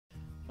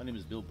My name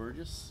is Bill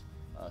Burgess,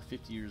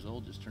 50 years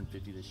old, just turned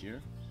 50 this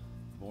year.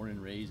 Born and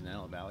raised in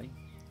Antelope Valley,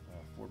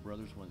 4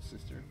 brothers, 1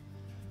 sister.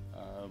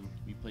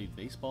 We played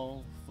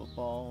baseball,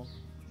 football,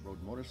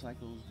 rode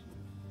motorcycles,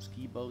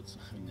 ski boats.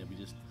 I mean, we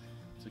just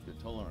took a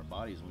toll on our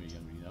bodies when we were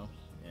younger, you know.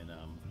 And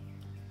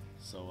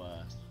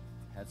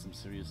had some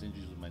serious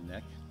injuries with my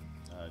neck.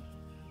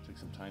 Took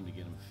some time to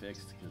get them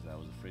fixed because I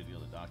was afraid to go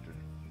to the doctor.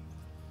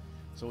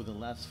 So within the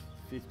last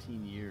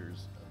 15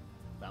 years,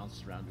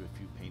 bounced around to a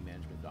few pain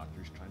management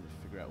doctors trying to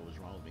figure out what was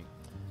wrong with me.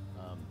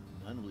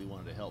 None really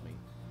wanted to help me.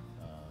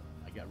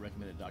 I got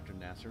recommended Dr.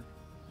 Nasser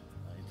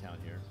in town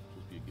here,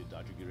 supposed to be a good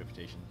doctor, good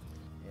reputation.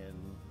 And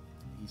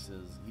he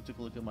says, he took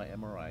a look at my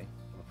MRI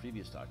from a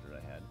previous doctor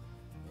that I had,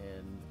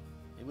 and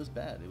it was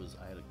bad.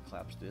 I had a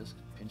collapsed disc,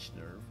 pinched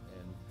nerve,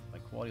 and my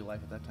quality of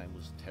life at that time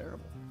was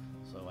terrible.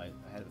 So I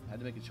had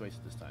to make a choice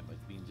at this time, like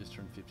being just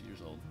turned 50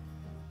 years old.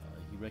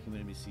 He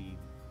recommended me see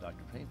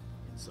Dr. Payman.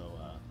 And so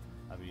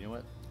I mean, you know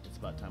what? It's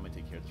about time I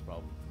take care of this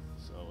problem.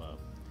 So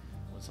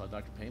when I saw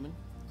Dr. Payman,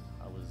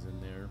 I was in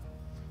there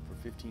for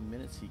 15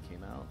 minutes. He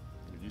came out,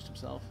 introduced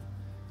himself,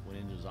 went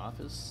into his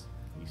office.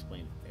 He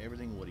explained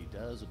everything, what he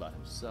does, about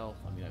himself.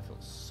 I mean, I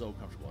felt so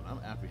comfortable, and I'm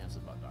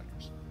apprehensive about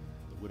doctors.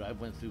 What I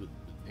went through with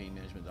pain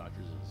management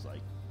doctors is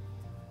like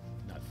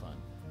not fun.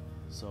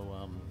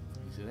 So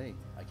he said, hey,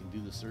 I can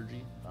do the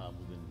surgery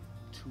within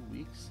 2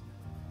 weeks.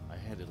 I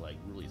had to like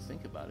really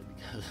think about it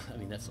because I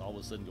mean, that's all of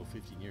a sudden go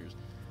 15 years.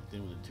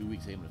 Then within 2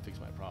 weeks, hey, I'm gonna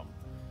fix my problem.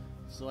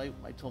 So I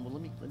told him,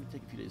 well, let me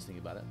take a few days to think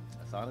about it.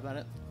 I thought about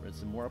it, read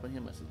some more up on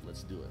him. I said,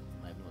 let's do it.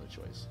 I have no other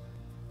choice.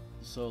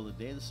 So the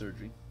day of the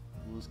surgery,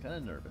 I was kind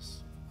of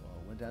nervous.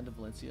 Went down to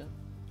Valencia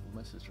with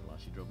my sister-in-law.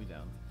 She drove me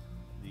down.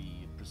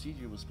 The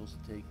procedure was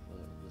supposed to take,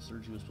 the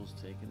surgery was supposed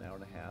to take an hour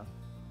and a half.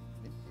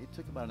 It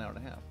took about an hour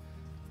and a half.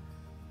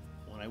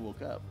 When I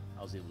woke up,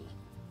 I was able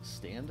to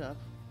stand up,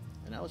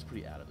 and I was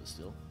pretty out of it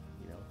still,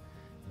 you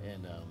know,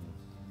 and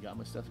got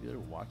my stuff together,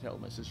 walked out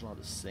with my sister-in-law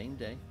the same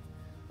day,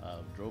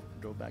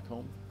 drove back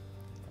home.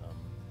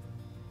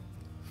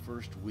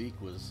 First week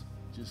was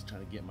just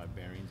trying to get my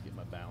bearings, get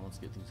my balance,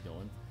 get things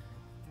going.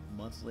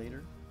 Months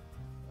later,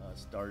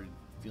 started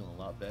feeling a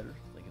lot better,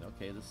 thinking,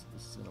 okay, this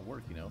is gonna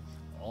work, you know.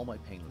 All my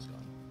pain was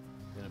gone.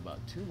 Then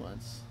about 2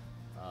 months,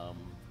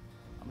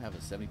 I'm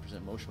having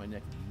 70% motion in my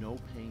neck, no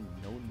pain,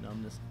 no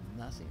numbness,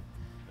 nothing.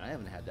 And I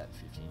haven't had that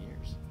in 15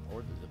 years.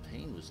 Or the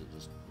pain was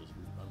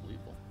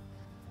unbelievable.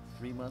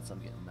 3 months, I'm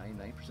getting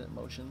 99%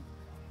 motion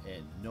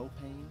and no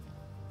pain.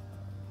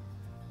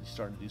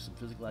 Starting to do some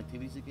physical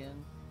activities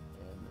again.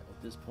 And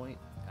at this point,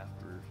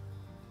 after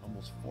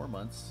almost 4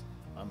 months,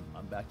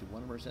 I'm back to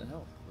 100%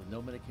 health with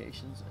no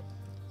medications.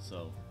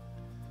 So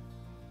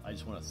I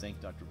just want to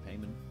thank Dr.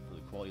 Payman for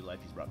the quality of life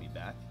he's brought me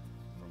back.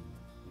 From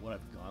what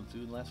I've gone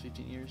through in the last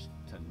 15 years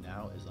to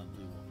now is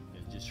unbelievable.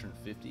 I just turned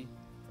 50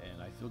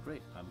 and I feel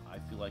great. I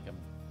feel like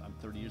I'm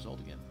 30 years old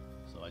again.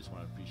 So I just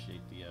want to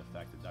appreciate the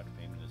fact that Dr.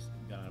 Payman has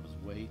gone out of his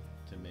way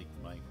to make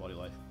my quality of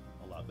life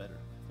a lot better.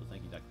 So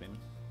thank you, Dr. Payman.